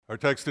Our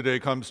text today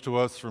comes to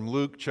us from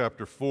Luke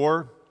chapter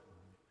 4,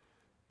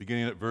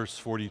 beginning at verse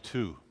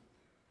 42.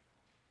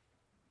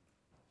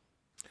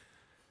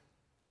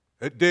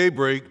 At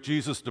daybreak,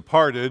 Jesus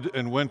departed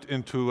and went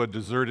into a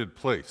deserted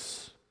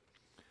place,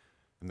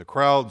 and the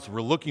crowds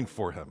were looking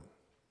for him.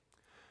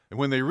 And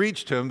when they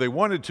reached him, they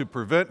wanted to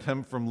prevent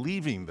him from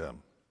leaving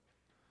them.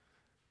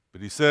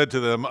 But he said to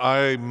them,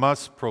 "I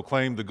must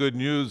proclaim the good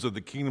news of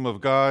the kingdom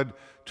of God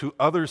to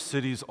other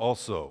cities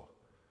also,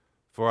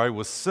 for I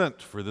was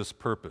sent for this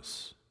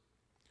purpose."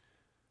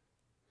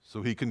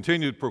 So he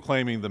continued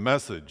proclaiming the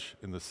message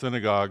in the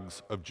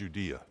synagogues of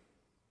Judea.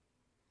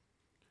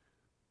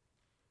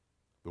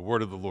 The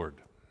word of the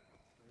Lord.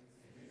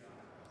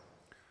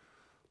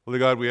 Holy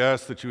God, we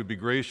ask that you would be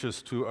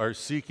gracious to our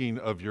seeking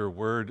of your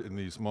word in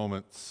these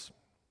moments,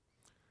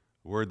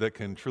 a word that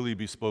can truly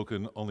be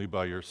spoken only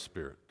by your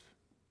Spirit.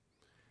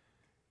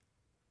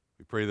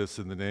 We pray this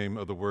in the name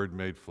of the Word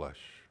made flesh.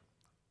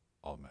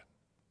 Amen.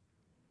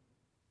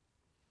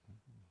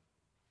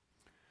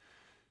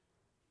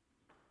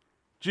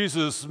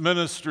 Jesus'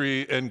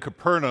 ministry in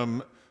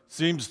Capernaum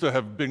seems to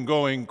have been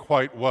going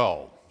quite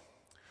well.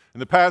 In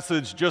the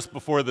passage just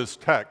before this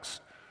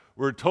text,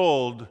 we're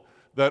told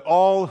that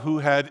all who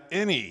had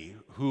any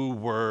who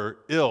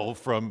were ill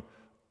from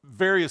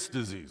various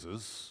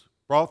diseases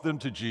brought them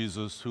to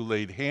Jesus, who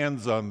laid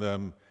hands on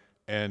them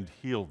and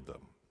healed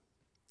them.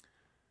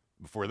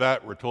 Before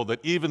that, we're told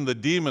that even the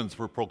demons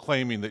were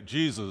proclaiming that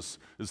Jesus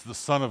is the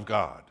Son of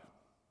God.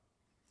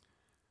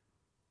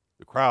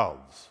 The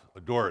crowds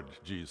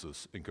adored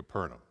Jesus in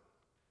Capernaum.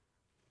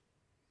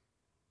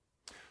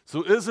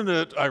 So isn't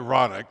it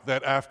ironic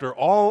that after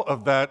all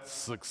of that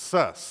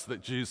success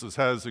that Jesus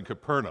has in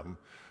Capernaum,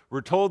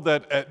 we're told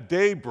that at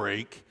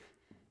daybreak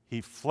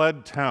he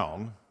fled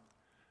town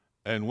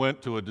and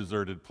went to a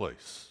deserted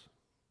place?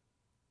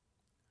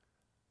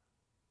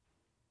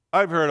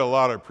 I've heard a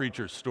lot of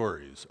preacher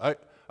stories.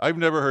 I've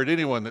never heard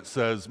anyone that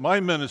says, "My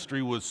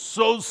ministry was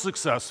so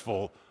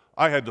successful,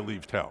 I had to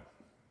leave town."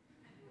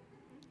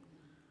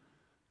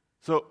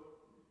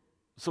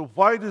 So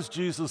why does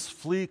Jesus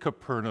flee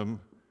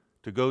Capernaum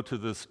to go to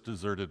this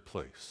deserted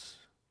place?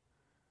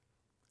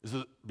 Is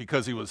it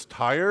because he was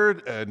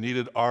tired and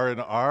needed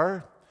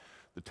R&R?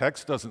 The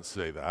text doesn't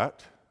say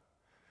that.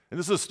 And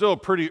this is still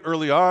pretty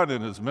early on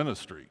in his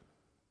ministry.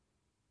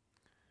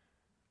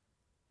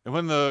 And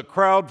when the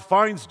crowd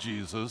finds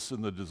Jesus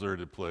in the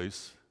deserted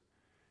place,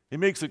 he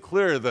makes it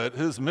clear that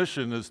his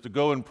mission is to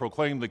go and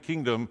proclaim the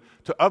kingdom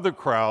to other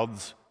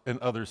crowds in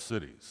other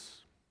cities.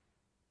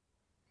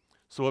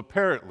 So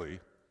apparently,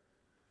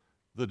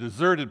 the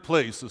deserted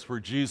place is where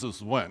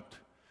Jesus went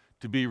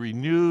to be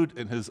renewed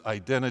in his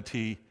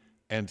identity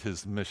and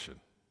his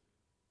mission.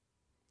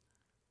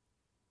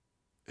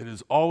 It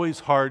is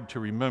always hard to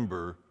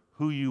remember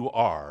who you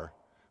are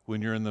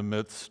when you're in the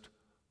midst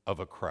of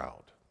a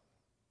crowd.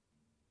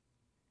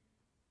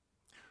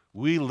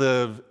 We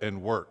live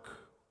and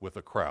work with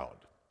a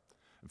crowd.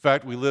 In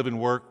fact, we live and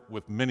work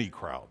with many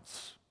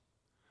crowds.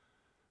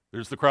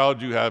 There's the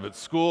crowd you have at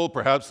school,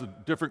 perhaps a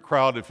different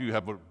crowd if you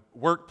have a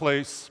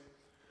workplace.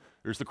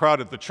 There's the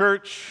crowd at the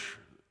church.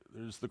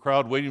 There's the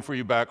crowd waiting for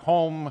you back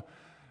home.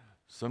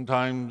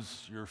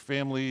 Sometimes your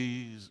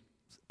family's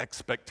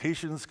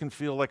expectations can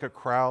feel like a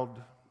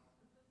crowd.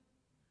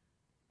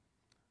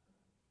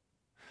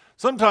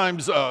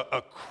 Sometimes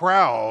a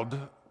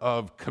crowd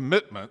of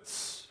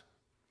commitments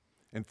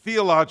and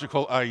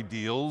theological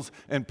ideals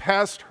and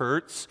past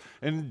hurts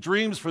and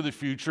dreams for the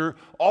future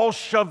all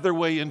shove their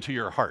way into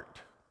your heart.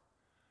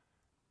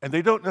 And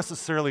they don't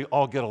necessarily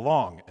all get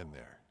along in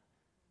there.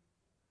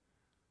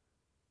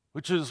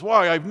 Which is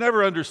why I've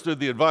never understood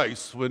the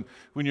advice when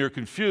you're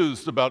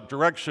confused about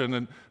direction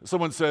and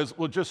someone says,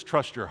 "Well, just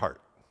trust your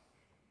heart."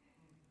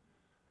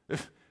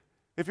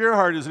 If your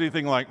heart is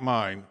anything like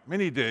mine,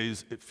 many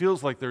days it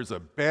feels like there's a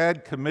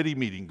bad committee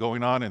meeting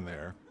going on in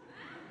there.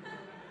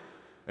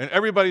 And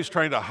everybody's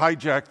trying to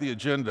hijack the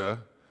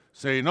agenda,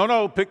 saying,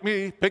 no, pick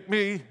me, pick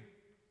me.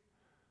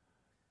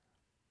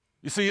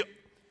 You see,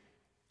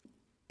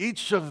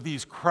 each of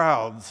these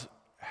crowds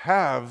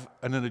have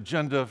an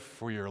agenda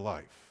for your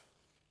life.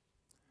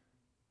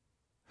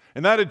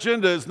 And that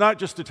agenda is not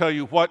just to tell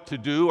you what to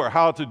do or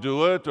how to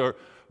do it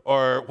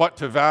or what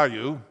to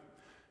value.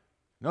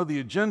 No, the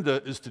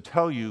agenda is to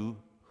tell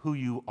you who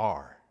you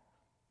are.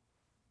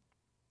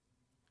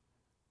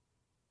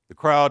 The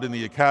crowd in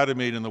the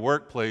academy and in the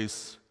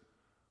workplace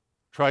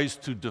tries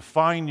to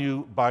define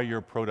you by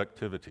your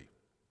productivity.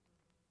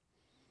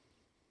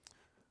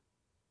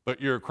 But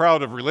your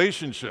crowd of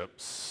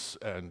relationships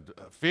and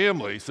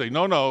family say,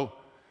 no,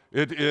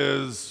 it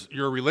is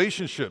your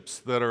relationships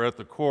that are at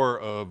the core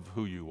of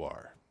who you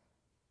are.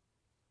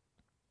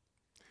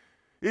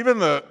 Even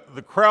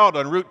the crowd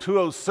on Route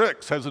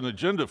 206 has an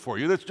agenda for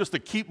you that's just to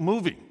keep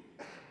moving.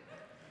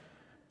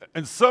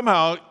 And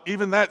somehow,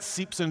 even that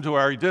seeps into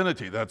our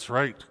identity. That's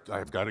right,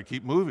 I've got to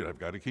keep moving, I've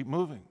got to keep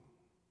moving.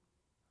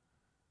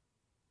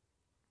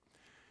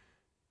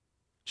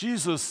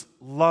 Jesus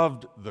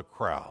loved the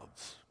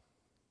crowds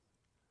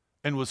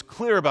and was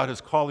clear about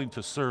his calling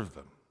to serve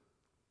them.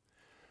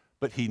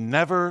 but he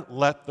never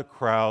let the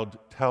crowd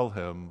tell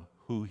him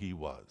who he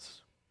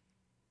was.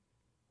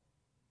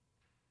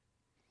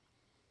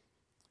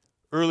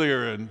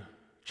 Earlier in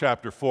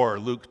chapter 4,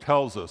 Luke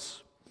tells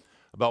us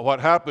about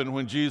what happened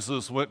when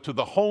Jesus went to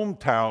the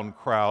hometown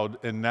crowd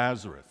in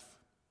Nazareth.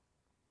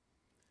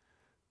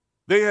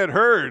 They had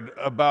heard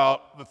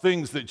about the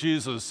things that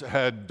Jesus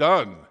had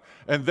done,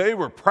 and they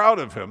were proud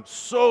of him,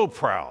 so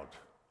proud.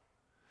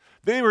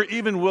 They were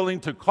even willing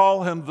to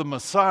call him the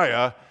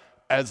Messiah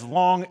as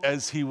long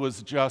as he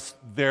was just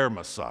their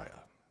Messiah.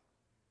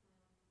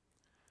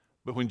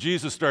 But when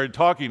Jesus started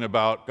talking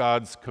about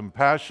God's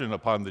compassion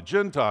upon the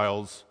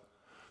Gentiles,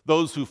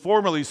 those who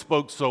formerly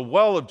spoke so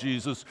well of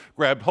Jesus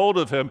grabbed hold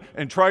of him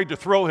and tried to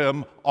throw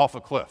him off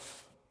a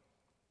cliff.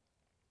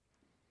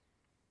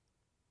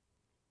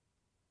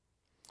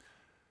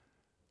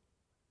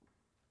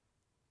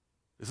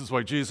 This is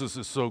why Jesus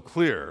is so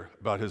clear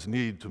about his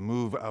need to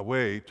move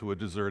away to a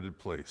deserted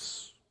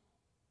place.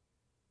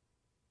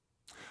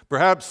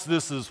 Perhaps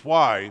this is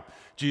why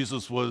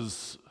Jesus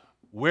was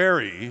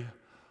wary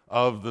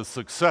of the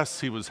success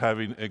he was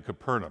having in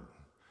Capernaum,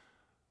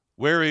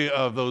 wary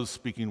of those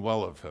speaking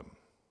well of him.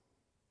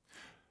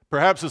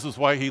 Perhaps this is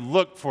why he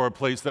looked for a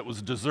place that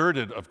was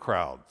deserted of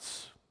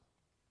crowds.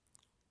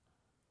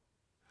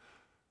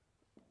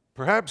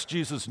 Perhaps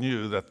Jesus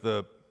knew that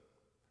the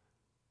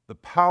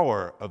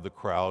power of the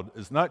crowd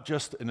is not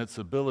just in its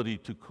ability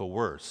to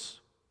coerce,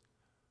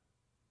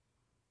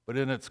 but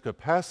in its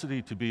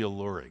capacity to be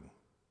alluring,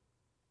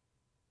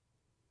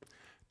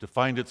 to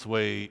find its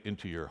way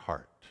into your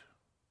heart.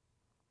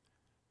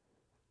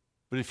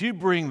 But if you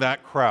bring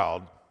that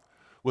crowd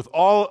with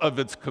all of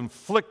its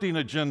conflicting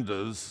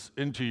agendas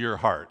into your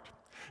heart,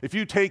 if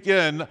you take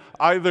in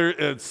either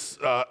its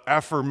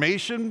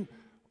affirmation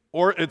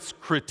or its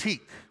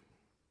critique,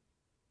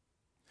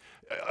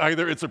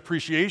 either its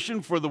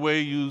appreciation for the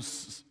way you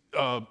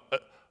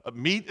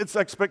meet its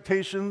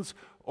expectations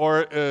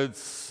or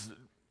its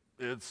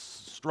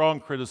strong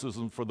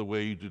criticism for the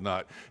way you do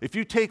not. If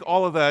you take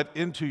all of that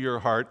into your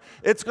heart,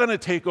 it's going to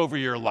take over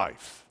your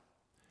life.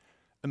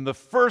 And the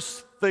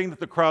first thing that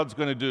the crowd's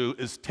going to do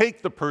is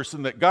take the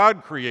person that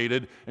God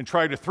created and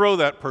try to throw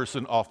that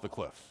person off the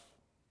cliff.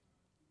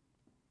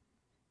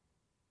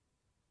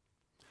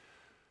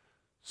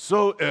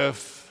 So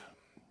if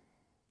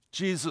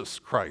Jesus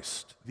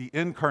Christ, the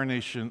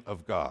incarnation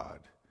of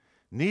God,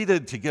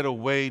 needed to get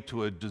away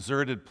to a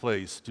deserted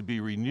place to be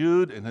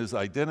renewed in his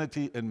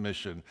identity and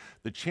mission,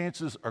 the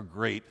chances are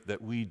great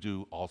that we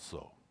do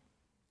also.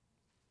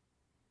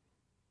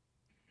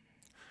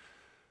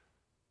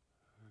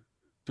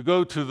 To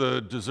go to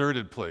the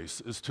deserted place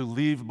is to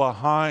leave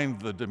behind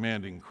the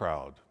demanding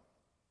crowd,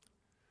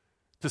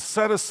 to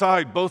set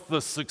aside both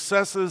the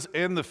successes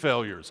and the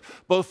failures,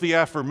 both the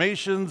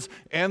affirmations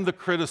and the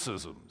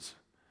criticisms,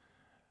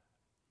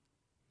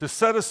 to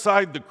set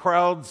aside the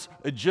crowd's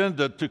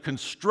agenda to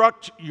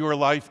construct your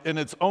life in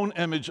its own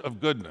image of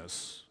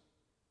goodness,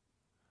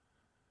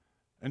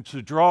 and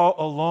to draw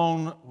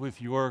alone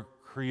with your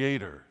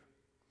Creator,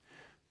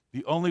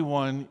 the only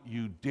one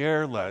you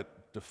dare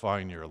let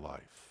define your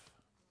life.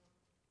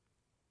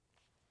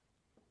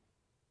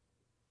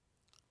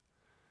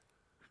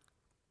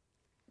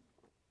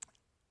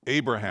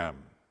 Abraham,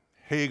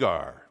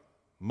 Hagar,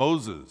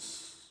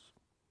 Moses,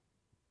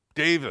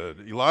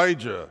 David,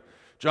 Elijah,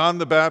 John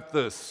the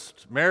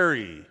Baptist,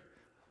 Mary,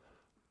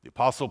 the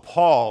Apostle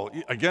Paul,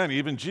 again,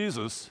 even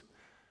Jesus,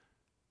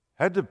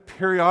 had to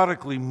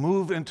periodically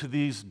move into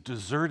these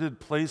deserted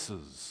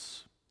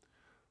places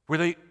where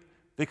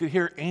they could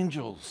hear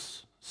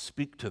angels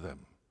speak to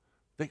them,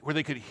 where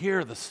they could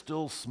hear the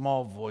still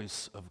small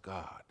voice of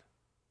God.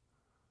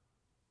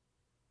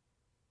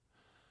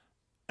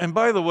 And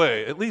by the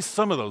way, at least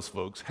some of those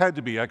folks had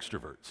to be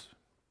extroverts.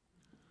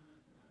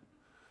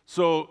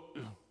 So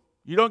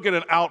you don't get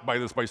an out by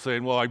this by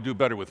saying, well, I do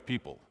better with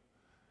people.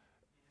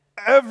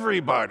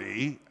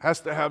 Everybody has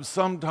to have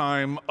some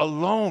time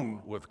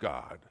alone with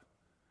God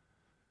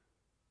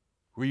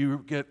where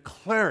you get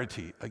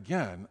clarity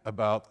again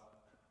about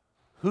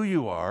who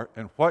you are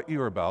and what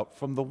you're about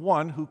from the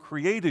one who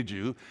created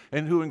you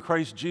and who in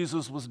Christ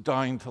Jesus was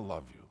dying to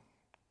love you.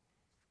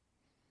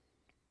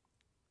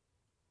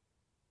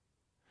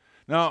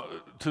 Now,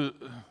 to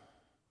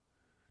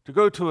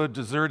go to a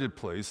deserted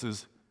place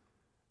is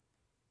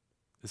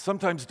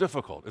sometimes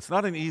difficult. It's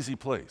not an easy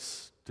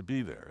place to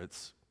be there.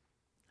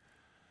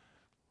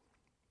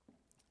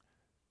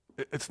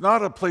 It's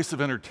not a place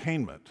of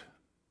entertainment,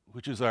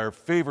 which is our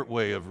favorite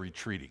way of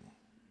retreating.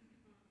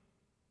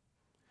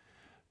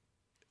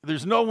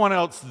 There's no one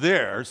else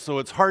there, so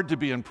it's hard to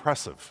be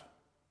impressive.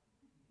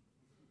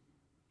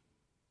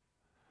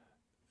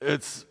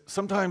 It's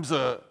sometimes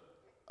a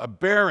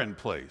barren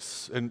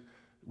place, and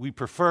we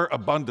prefer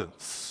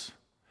abundance.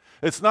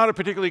 It's not a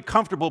particularly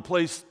comfortable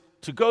place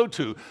to go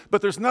to,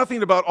 but there's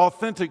nothing about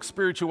authentic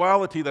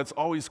spirituality that's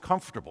always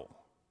comfortable.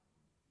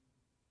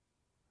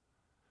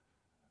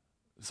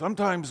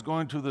 Sometimes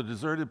going to the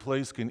deserted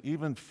place can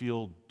even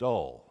feel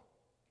dull.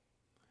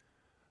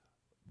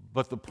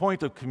 But the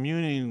point of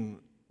communing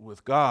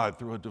with God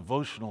through a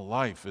devotional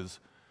life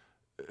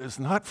is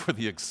not for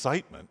the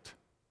excitement,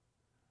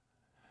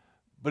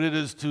 but it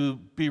is to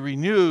be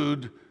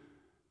renewed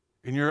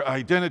in your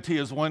identity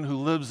as one who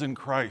lives in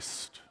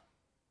Christ,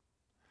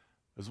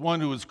 as one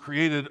who is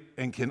created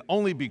and can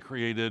only be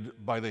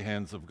created by the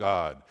hands of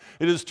God.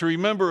 It is to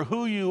remember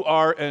who you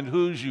are and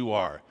whose you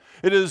are.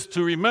 It is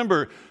to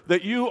remember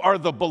that you are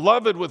the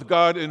beloved with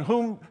God, in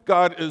whom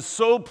God is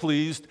so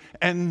pleased,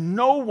 and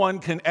no one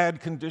can add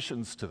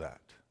conditions to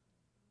that.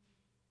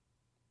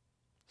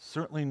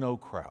 Certainly no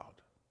crowd.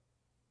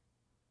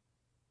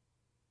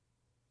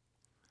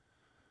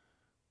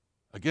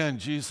 Again,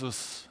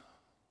 Jesus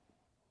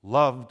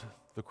loved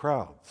the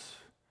crowds,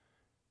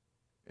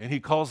 and he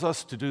calls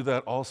us to do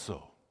that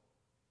also.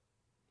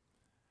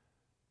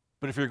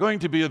 But if you're going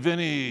to be of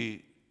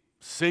any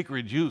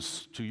sacred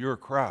use to your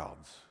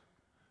crowds,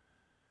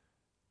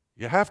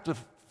 you have to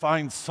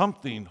find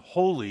something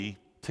holy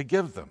to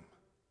give them.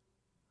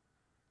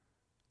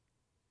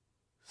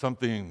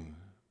 Something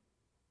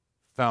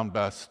found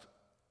best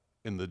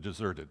in the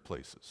deserted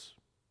places.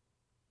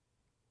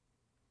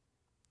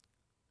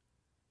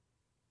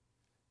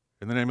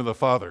 In the name of the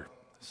Father,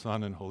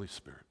 Son, and Holy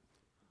Spirit.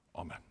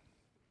 Amen.